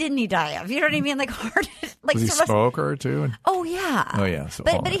 what didn't he die of? You know what I mean? Like hard. Like was he a smoker too? Oh yeah. Oh yeah. So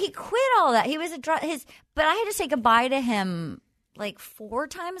but he quit all that. He was but I had to say goodbye to him like 4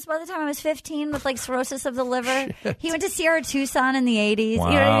 times by the time I was 15 with like cirrhosis of the liver. Shit. He went to Sierra Tucson in the 80s. Wow.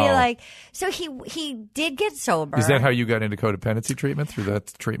 You know what I mean? Like, so he did get sober. Is that how you got into codependency treatment, through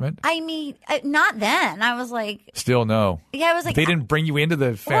that treatment? I mean, not then. I was like, still no. Yeah, I was like, they didn't bring you into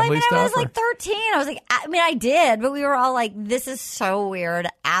the family stuff. I was like 13. I was like, I did, but we were all like, this is so weird.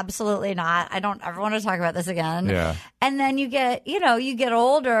 Absolutely not. I don't ever want to talk about this again. Yeah. And then you get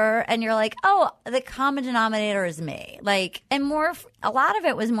older and you're like, oh, the common denominator is me. Like, and a lot of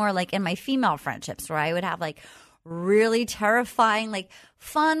it was more like in my female friendships where I would have like really terrifying, like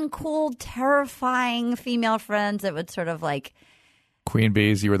fun, cool, terrifying female friends that would sort of like Queen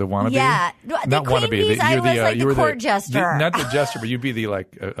bees, you were the wannabe? Yeah. Not Queen wannabe. bees, I was like the court jester. Not the jester, but you'd be the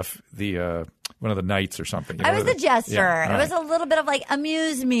one of the knights or something. I was the jester. Yeah, it was a little bit of like,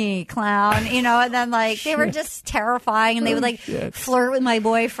 amuse me, clown, and then like they were just terrifying and they would like flirt with my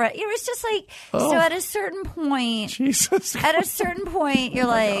boyfriend. It was just like, so at a certain point, you're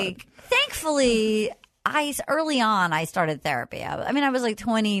like, thankfully, early on, I started therapy. I mean, I was like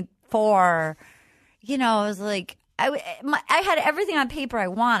 24, I was like, I had everything on paper I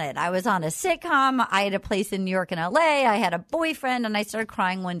wanted. I was on a sitcom. I had a place in New York and LA. I had a boyfriend, and I started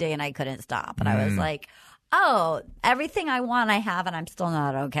crying one day, and I couldn't stop. And I was like, oh, everything I want, I have, and I'm still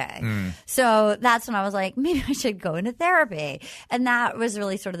not okay. So that's when I was like, maybe I should go into therapy. And that was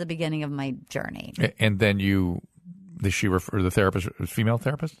really sort of the beginning of my journey. And then the therapist, female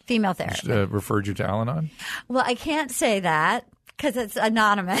therapist? Female therapist. Referred you to Al-Anon? Well, I can't say that. Because it's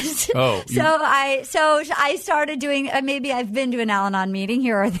anonymous. Oh, so I started doing. Maybe I've been to an Al-Anon meeting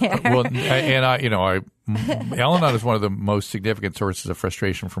here or there. Well, Al-Anon is one of the most significant sources of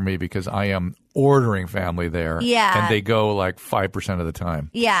frustration for me because I am ordering family there, and they go like 5% of the time.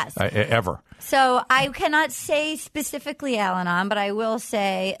 Yes, ever. So I cannot say specifically Al-Anon, but I will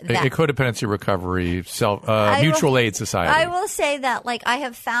say that a codependency recovery, mutual aid society. I will say that, like, I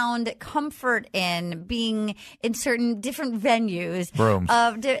have found comfort in being in certain different venues, rooms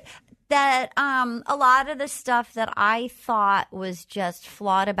that a lot of the stuff that I thought was just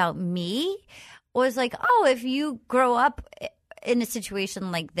flawed about me was like, oh, if you grow up in a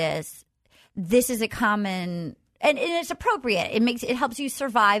situation like this is a common. And it's appropriate. It helps you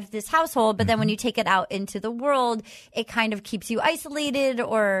survive this household. But then when you take it out into the world, it kind of keeps you isolated,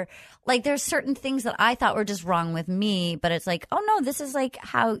 or like there's certain things that I thought were just wrong with me. But it's like, oh no, this is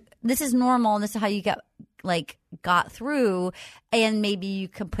normal. And this is how you got through. And maybe you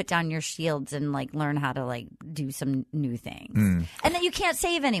can put down your shields and like learn how to like do some new things. And then you can't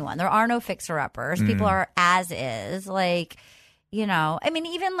save anyone. There are no fixer-uppers. People are as is. Like, I mean,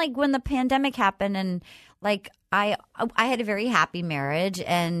 even like when the pandemic happened and like, I had a very happy marriage,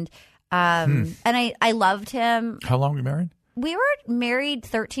 and I loved him. How long were you married? We were married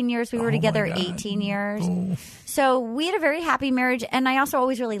 13 years. We were together 18 years. Oh. So we had a very happy marriage, and I also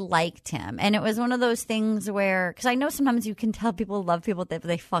always really liked him. And it was one of those things where, because I know sometimes you can tell people love people that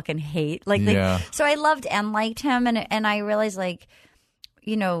they fucking hate. So I loved and liked him, and I realized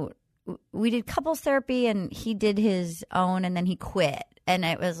we did couples therapy, and he did his own, and then he quit. And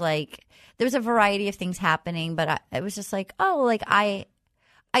it was like, there was a variety of things happening, but it was just like, oh, like I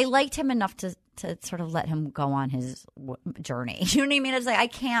liked him enough to sort of let him go on his journey. You know what I mean? It's like, I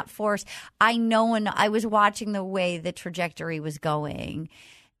can't force. I know, and I was watching the way the trajectory was going,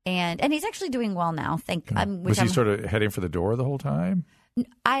 and he's actually doing well now. Was he sort of heading for the door the whole time?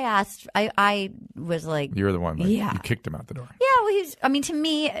 I asked. I was like, you're the one. You kicked him out the door. Yeah. Well, to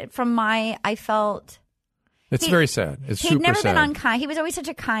me, I felt. It's very sad. It's super sad. He'd never been unkind. He was always such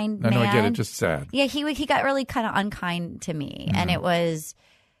a kind man. I know, I get it. Just sad. Yeah, he got really kind of unkind to me. And it was,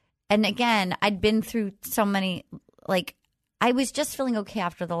 and again, I'd been through so many, like, I was just feeling okay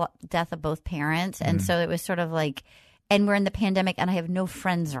after the death of both parents. And so it was sort of like, and we're in the pandemic and I have no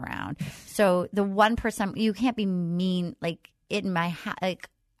friends around. So the 1%, you can't be mean, like, in my house, like,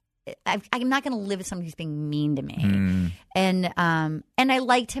 I'm not going to live with somebody who's being mean to me. And I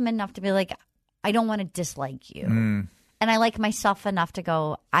liked him enough to be like, I don't want to dislike you. And I like myself enough to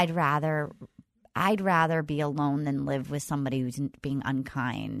go, I'd rather be alone than live with somebody who's being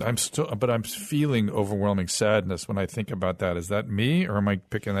unkind. But I'm feeling overwhelming sadness when I think about that. Is that me, or am I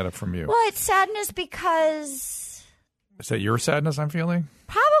picking that up from you? Well, it's sadness because... Is that your sadness I'm feeling?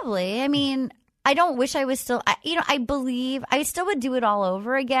 Probably. I mean, I don't wish I was still... I believe I still would do it all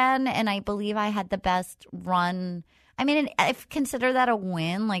over again, and I believe I had the best run... I mean, I consider that a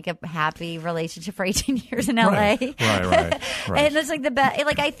win, like a happy relationship for 18 years in LA. Right. And it's like the best.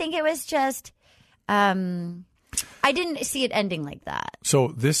 Like, I think it was just, I didn't see it ending like that.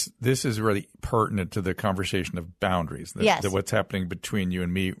 So this is really pertinent to the conversation of boundaries. Yes. What's happening between you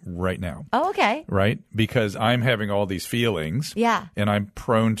and me right now. Oh, okay. Right? Because I'm having all these feelings. Yeah. And I'm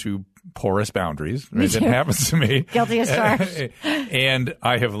prone to porous boundaries. Right? It happens to me. Guilty as charged. And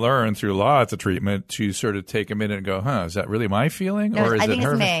I have learned through lots of treatment to sort of take a minute and go, is that really my feeling? No, or is I think it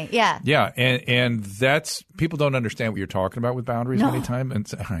her? It's me. Yeah. Yeah. And that's, people don't understand what you're talking about with boundaries many times.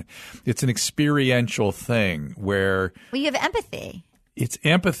 And it's an experiential thing where. Well, you have empathy. it's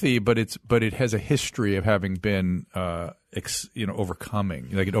empathy, but it has a history of having been overcoming.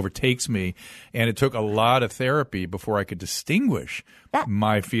 Like, it overtakes me, and it took a lot of therapy before I could distinguish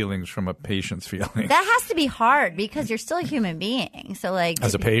my feelings from a patient's feelings. That has to be hard because you're still a human being. So, like,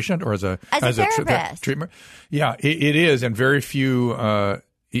 as a patient or as a therapist, treatment, yeah, it is, and very few.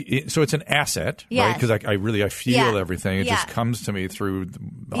 So it's an asset, right? Because I feel everything. It just comes to me through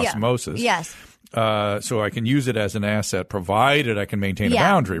osmosis. Yes. So I can use it as an asset, provided I can maintain a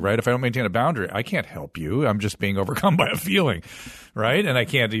boundary, right? If I don't maintain a boundary, I can't help you. I'm just being overcome by a feeling, right? And I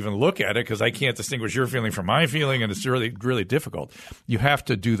can't even look at it because I can't distinguish your feeling from my feeling, and it's really, really difficult. You have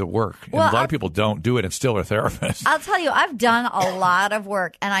to do the work. And a lot of people don't do it and still are therapists. I'll tell you, I've done a lot of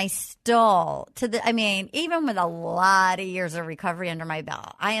work, and I still, even with a lot of years of recovery under my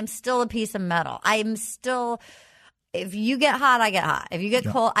belt, I am still a piece of metal. I'm still... If you get hot, I get hot. If you get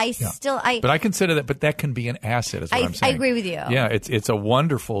cold, But I consider that. But that can be an asset, is what I'm saying. I agree with you. Yeah, it's a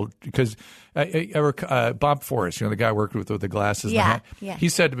wonderful because Bob Forrest, the guy I worked with the glasses. Yeah. He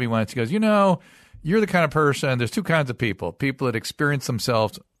said to me once, he goes, you're the kind of person. There's two kinds of people: people that experience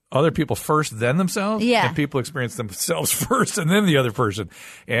themselves. Other people first, then themselves. Yeah. And people experience themselves first and then the other person.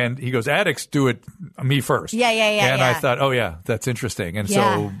 And he goes, addicts do it me first. Yeah. And I thought, oh, yeah, that's interesting. And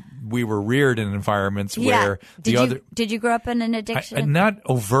so we were reared in environments where Did you grow up in an addiction? Not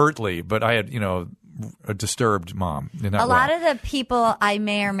overtly, but I had, a disturbed mom. A lot of the people I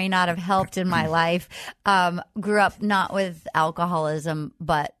may or may not have helped in my life grew up not with alcoholism,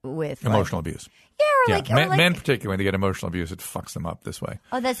 but with emotional abuse. Yeah, men particularly, when they get emotional abuse, it fucks them up this way.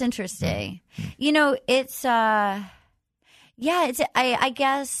 Oh, that's interesting. It's I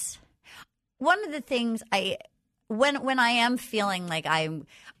guess one of the things when I am feeling like I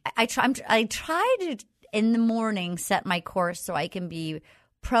try to in the morning set my course so I can be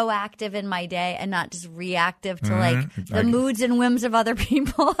proactive in my day and not just reactive to the moods and whims of other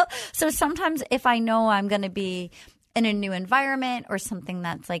people. So sometimes if I know I'm going to be in a new environment or something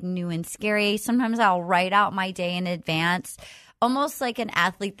that's like new and scary, sometimes I'll write out my day in advance, almost like an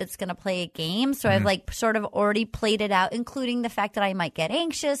athlete that's going to play a game. So I've like sort of already played it out, including the fact that I might get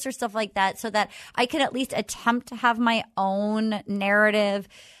anxious or stuff like that, so that I can at least attempt to have my own narrative,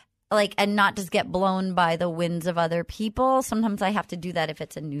 and not just get blown by the winds of other people. Sometimes I have to do that if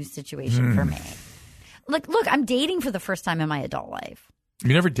it's a new situation for me. Look, I'm dating for the first time in my adult life.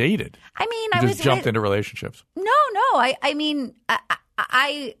 You never dated. I just jumped into relationships. No. I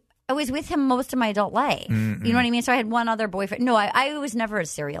was with him most of my adult life. Mm-hmm. You know what I mean? So I had one other boyfriend. No, I was never a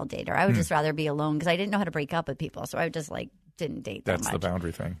serial dater. I would just rather be alone because I didn't know how to break up with people. So I just didn't date that much. That's the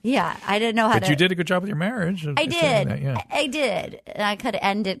boundary thing. Yeah, I didn't know how to. But you did a good job with your marriage. I did. I did. And I could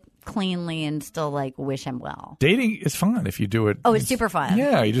end it cleanly and still wish him well. Dating is fun if you do it. Oh, it's super fun.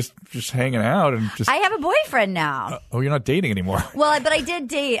 Yeah, you just hanging out and just. I have a boyfriend now. You're not dating anymore. Well, but I did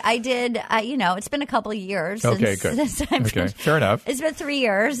date. It's been a couple of years. Okay, good. Fair enough. It's been 3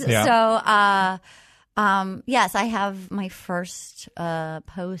 years. Yeah. So, yes, I have my first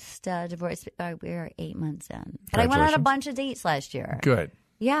post divorce. We are 8 months in, but I went on a bunch of dates last year. Good.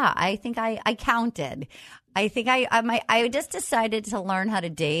 Yeah, I think I counted. I think I just decided to learn how to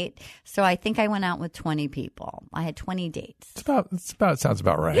date, so I think I went out with 20 people. I had 20 dates. Sounds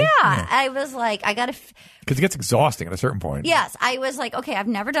about right. Yeah. I was like, I got to because it gets exhausting at a certain point. Yes, I was like, okay, I've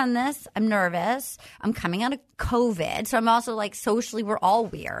never done this. I'm nervous. I'm coming out of COVID, so I'm also socially we're all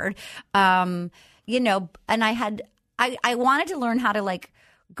weird. And I wanted to learn how to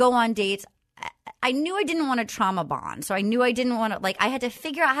go on dates. I knew I didn't want a trauma bond. So I knew I didn't want to, I had to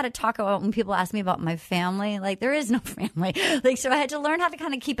figure out how to talk about when people ask me about my family. There is no family. So I had to learn how to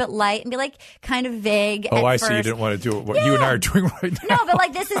kind of keep it light and be kind of vague. Oh, I see. You didn't want to do what you and I are doing right now. No,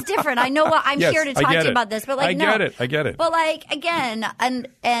 but this is different. I know what I'm here to talk to you about this, but I get it. But again,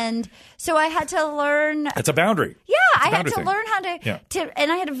 and so I had to learn. It's a boundary. Yeah, I had to learn how to,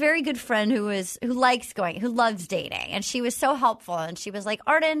 and I had a very good friend who loves dating, and she was so helpful, and she was like,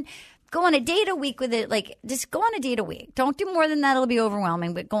 Arden, go on a date a week with it. Just go on a date a week. Don't do more than that. It'll be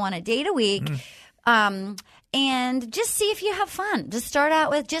overwhelming. But go on a date a week. And just see if you have fun. Just start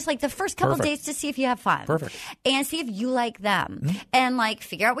out with just the first couple dates to see if you have fun. Perfect. And see if you like them. And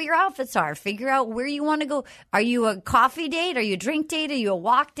figure out what your outfits are. Figure out where you want to go. Are you a coffee date? Are you a drink date? Are you a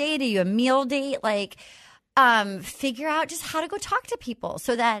walk date? Are you a meal date? Figure out just how to go talk to people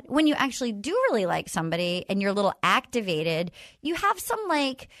so that when you actually do really like somebody and you're a little activated, you have some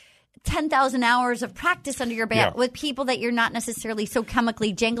 10,000 hours of practice under your belt with people that you're not necessarily so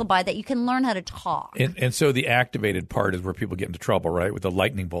chemically jangled by that you can learn how to talk. And so the activated part is where people get into trouble, right? With the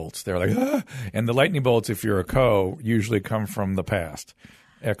lightning bolts. They're like, ah! And the lightning bolts, if you're a co, usually come from the past.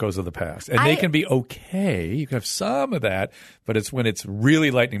 echoes of the past. And they can be okay. You can have some of that, but it's when it's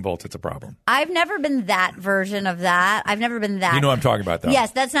really lightning bolts, it's a problem. I've never been that version of that. I've never been that. You know what I'm talking about, though.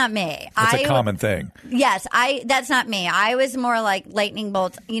 Yes, that's not me. It's a common thing. Yes, that's not me. I was more like lightning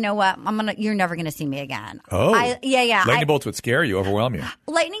bolts. You know what? You're never going to see me again. Oh. Lightning bolts would scare you, overwhelm you.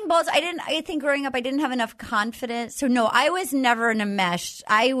 Lightning bolts, I think growing up I didn't have enough confidence. So no, I was never in a mesh.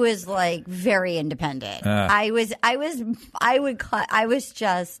 I was like very independent. I was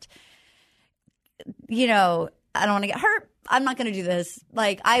just, you know, I don't want to get hurt. I'm not going to do this.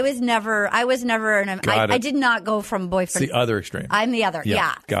 Like I was never in a, I did not go from boyfriend. It's the other extreme. I'm the other.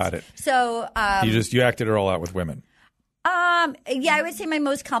 Yeah. Got it. So, you acted it all out with women. Yeah, I would say my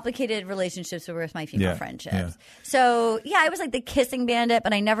most complicated relationships were with my female friendships. Yeah. So, yeah, I was like the kissing bandit,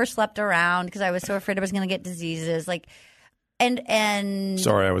 but I never slept around because I was so afraid I was going to get diseases. Like, and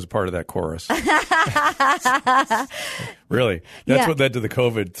sorry, I was a part of that chorus. Really, that's what led to the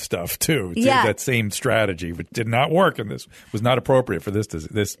COVID stuff too. Yeah. That same strategy, which did not work, and this was not appropriate for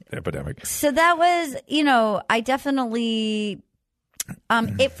this epidemic. So that was, you know, I definitely,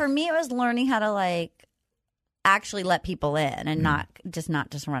 for me, it was learning how to like actually let people in and not just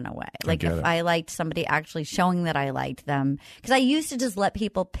run away. Like if I liked somebody, actually showing that I liked them, because I used to just let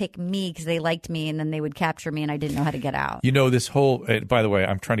people pick me because they liked me and then they would capture me and I didn't know how to get out. You know, this whole by the way,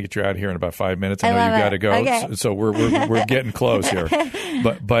 I'm trying to get you out of here in about 5 minutes. I know you've got to go. Okay. So we're getting close here.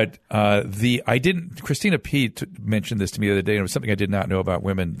 But Christina Pete mentioned this to me the other day, and it was something I did not know about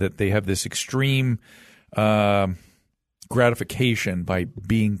women, that they have this extreme gratification by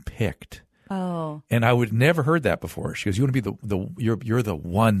being picked. Oh. And I would never heard that before. She goes, "You want to be you're the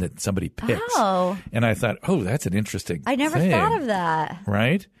one that somebody picks." Oh. And I thought, "Oh, that's an interesting I never thing. thought of that.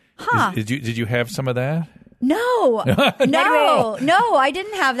 Right? Huh. Did you have some of that? No. Not at all. No, I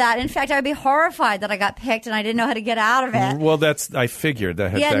didn't have that. In fact, I'd be horrified that I got picked and I didn't know how to get out of it. Well, I figured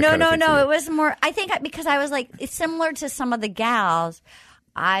that had Yeah, that kind of thing no. to It was more, I think because I was like, it's similar to some of the gals.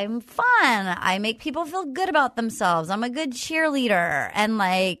 I'm fun. I make people feel good about themselves. I'm a good cheerleader. And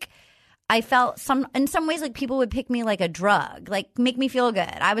like, I felt in some ways like people would pick me like a drug, like make me feel good.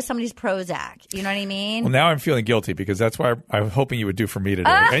 I was somebody's Prozac. You know what I mean? Well, now I'm feeling guilty because that's why I was hoping you would do for me today,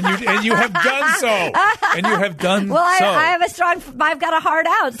 and you have done so. And you have done so. Well, I've got a heart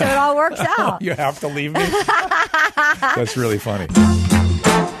out, so it all works out. You have to leave me. That's really funny.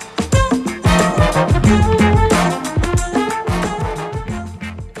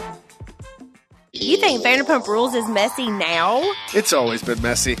 You think Vanderpump Rules is messy now? It's always been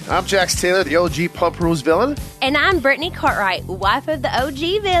messy. I'm Jax Taylor, the OG Pump Rules villain. And I'm Brittany Cartwright, wife of the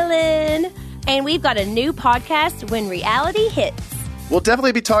OG villain. And we've got a new podcast, When Reality Hits. We'll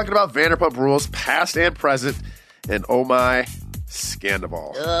definitely be talking about Vanderpump Rules, past and present, and oh my,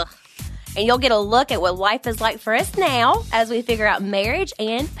 Scandival. Ugh. And you'll get a look at what life is like for us now as we figure out marriage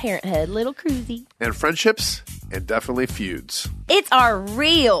and parenthood. Little Cruisy. And friendships, and definitely feuds. It's our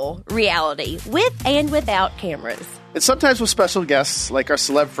real reality, with and without cameras. And sometimes with special guests like our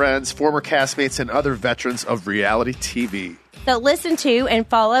celeb friends, former castmates, and other veterans of reality TV. So listen to and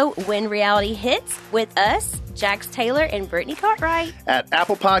follow When Reality Hits with us, Jax Taylor and Brittany Cartwright. At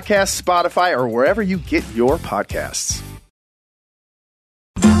Apple Podcasts, Spotify, or wherever you get your podcasts.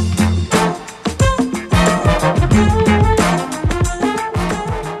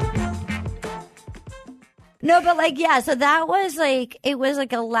 No, but like, yeah, so that was like, it was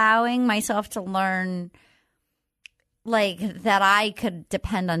like allowing myself to learn like that I could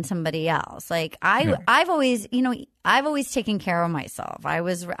depend on somebody else. Like I've always, I've always taken care of myself. I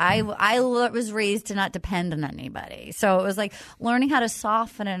was raised to not depend on anybody. So it was like learning how to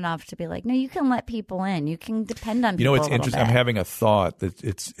soften enough to be like, no, you can let people in. You can depend on people. It's interesting. I'm having a thought that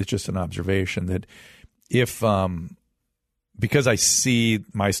it's just an observation that if, because I see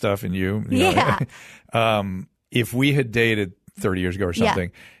my stuff in you, if we had dated 30 years ago or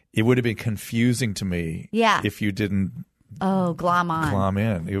something, it would have been confusing to me if you didn't glom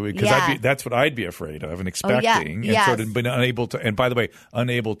in. Because that's what I'd be afraid of and expecting. And sort of been unable to, and by the way,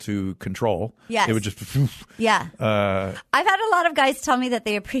 unable to control. Yes. It would just, I've had a lot of guys tell me that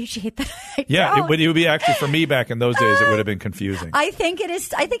they appreciate that. It would be actually, for me back in those days, it would have been confusing. I think it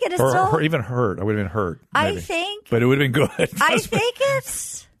is or even hurt. I would have been hurt. Maybe. But it would have been good. I think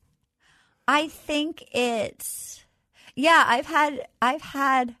it's I've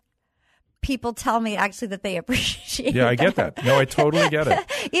had people tell me actually that they appreciate I get that. No, I totally get it.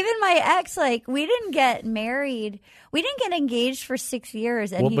 Even my ex, like, we didn't get married. We didn't get engaged for 6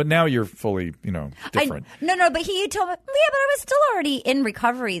 years. And but now you're fully, different. But he told me, but I was still already in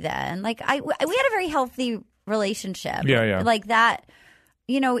recovery then. Like, we had a very healthy relationship. Yeah. Like that,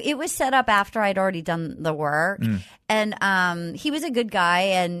 it was set up after I'd already done the work. And he was a good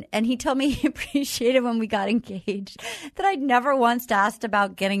guy. And he told me he appreciated when we got engaged that I'd never once asked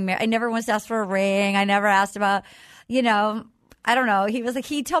about getting married. I never once asked for a ring. I never asked about, I don't know. He was like,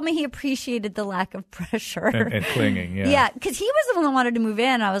 he told me he appreciated the lack of pressure. And clinging, yeah. Yeah, because he was the one that wanted to move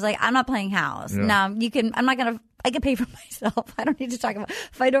in. I was like, I'm not playing house. Yeah. No, I can pay for myself. I don't need to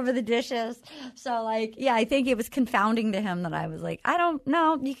fight over the dishes. So, I think it was confounding to him that I was like, I don't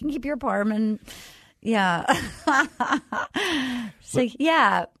know. You can keep your apartment. Yeah. It's like,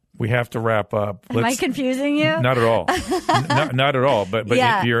 yeah. We have to wrap up. Am I confusing you? Not at all. Not at all. But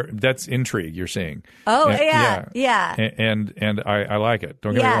Yeah. that's intrigue you're seeing. Oh, yeah. And I like it.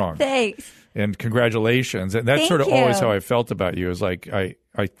 Don't get me wrong. Thanks. And congratulations. And that's Thank sort of you. always how I felt about you. Is like I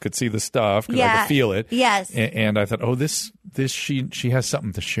could see the stuff because I could feel it. Yes. And I thought, she has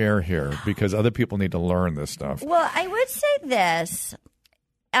something to share here because other people need to learn this stuff. Well, I would say this.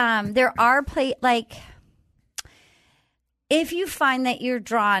 There are if you find that you're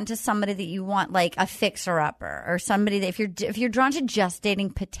drawn to somebody that you want, like a fixer-upper, or somebody that if you're drawn to just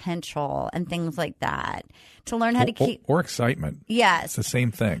dating potential and things like that, to learn how to keep or excitement. Yes, it's the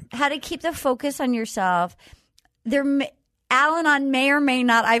same thing. How to keep the focus on yourself. Al-Anon may or may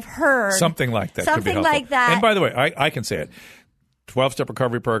not. I've heard something like that. Something could be helpful. like that. And by the way, I can say it. 12-step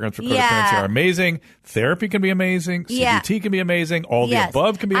recovery programs for codependency are amazing. Therapy can be amazing. CBT can be amazing. All the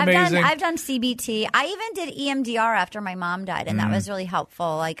above can be amazing. I've done CBT. I even did EMDR after my mom died, and that was really helpful.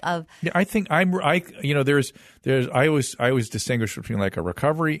 I think I always distinguish between like a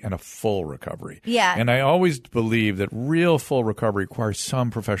recovery and a full recovery. Yeah. And I always believe that real full recovery requires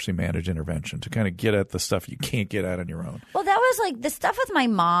some professionally managed intervention to kind of get at the stuff you can't get at on your own. Well, that was like the stuff with my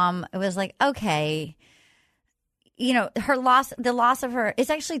mom. It was like, okay. The loss of her, it's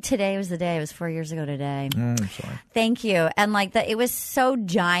actually today was the day. It was 4 years ago today. Sorry. Thank you. And it was so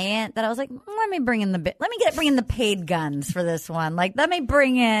giant that I was like, let me bring in the paid guns for this one. Let me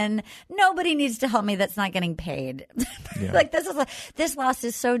bring in, nobody needs to help me that's not getting paid. Yeah. This loss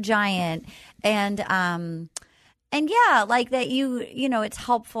is so giant. And that it's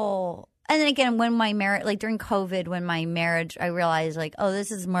helpful. And then again, when my marriage, during COVID, when my marriage, I realized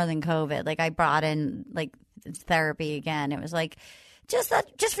this is more than COVID. I brought in therapy again. It was just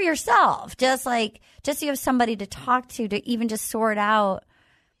for yourself, just so you have somebody to talk to even just sort out,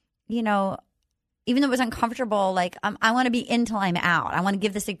 even though it was uncomfortable, I want to be in till I'm out. I want to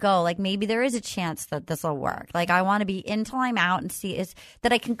give this a go. Maybe there is a chance that this will work. I want to be in till I'm out and see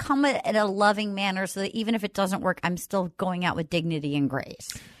that I can come in a loving manner so that even if it doesn't work, I'm still going out with dignity and grace.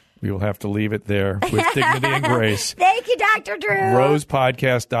 We will have to leave it there with dignity and grace. Thank you, Dr. Drew.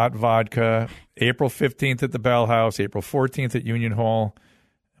 Rosepodcast.vodka, April 15th at the Bell House, April 14th at Union Hall.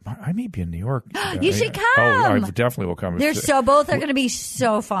 I may be in New York. You should come. Oh, I definitely will come. Both are going to be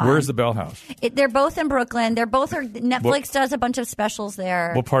so fun. Where's the Bell House? They're both in Brooklyn. Netflix does a bunch of specials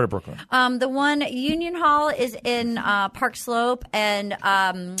there. What part of Brooklyn? The one Union Hall is in Park Slope, and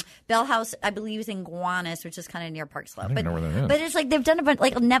Bell House, I believe, is in Gowanus, which is kind of near Park Slope. I don't know where that is. But it's they've done a bunch.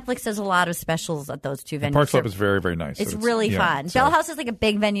 Netflix does a lot of specials at those two venues. Park Slope is very, very nice. It's really fun. Bell House is a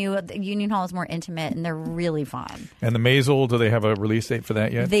big venue. Union Hall is more intimate, and they're really fun. And the Maisel, do they have a release date for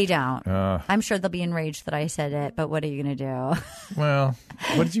that yet? They don't. I'm sure they'll be enraged that I said it, but what are you going to do? Well,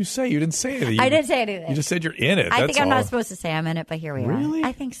 what did you say? You didn't say anything. I didn't say anything. You just said you're in it. I think I'm not supposed to say I'm in it, but here we are. Really?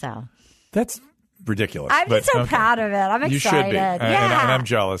 I think so. That's ridiculous. I'm just so proud of it. I'm excited. You should be. Yeah. And I'm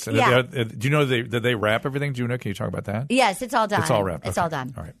jealous. And Yeah. do you know did they wrap everything, Juna? Can you talk about that? Yes, it's all done. It's all wrapped. It's Okay. all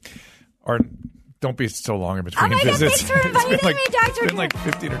done. All right. Arden, don't be so long in between Oh my God, visits. thanks for inviting me, Dr. It's been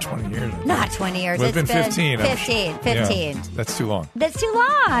 15 or 20 years. Not 20 years. Well, it's been 15. 15. Yeah, that's too long. That's too long.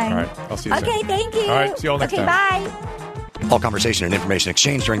 All right. I'll see you soon. Okay, thank you. All right. See you all next time. Okay, bye. All conversation and information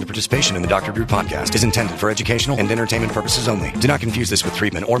exchanged during the participation in the Dr. Drew podcast is intended for educational and entertainment purposes only. Do not confuse this with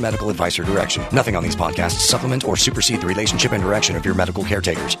treatment or medical advice or direction. Nothing on these podcasts supplement or supersede the relationship and direction of your medical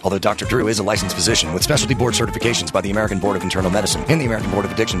caretakers. Although Dr. Drew is a licensed physician with specialty board certifications by the American Board of Internal Medicine and the American Board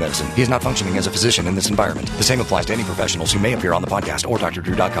of Addiction Medicine, he is not functioning as a physician in this environment. The same applies to any professionals who may appear on the podcast or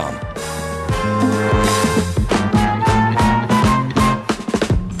drdrew.com.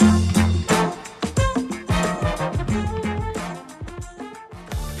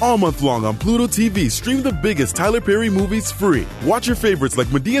 All month long on Pluto TV, stream the biggest Tyler Perry movies free. Watch your favorites like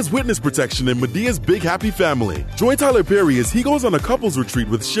Medea's Witness Protection and Medea's Big Happy Family. Join Tyler Perry as he goes on a couples retreat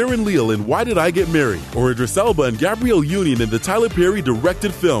with Sharon Leal in Why Did I Get Married? Or Idris Elba and Gabrielle Union in the Tyler Perry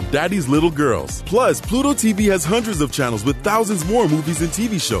directed film Daddy's Little Girls. Plus, Pluto TV has hundreds of channels with thousands more movies and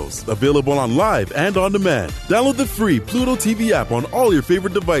TV shows. Available on live and on demand. Download the free Pluto TV app on all your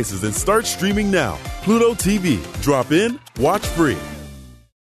favorite devices and start streaming now. Pluto TV. Drop in, watch free.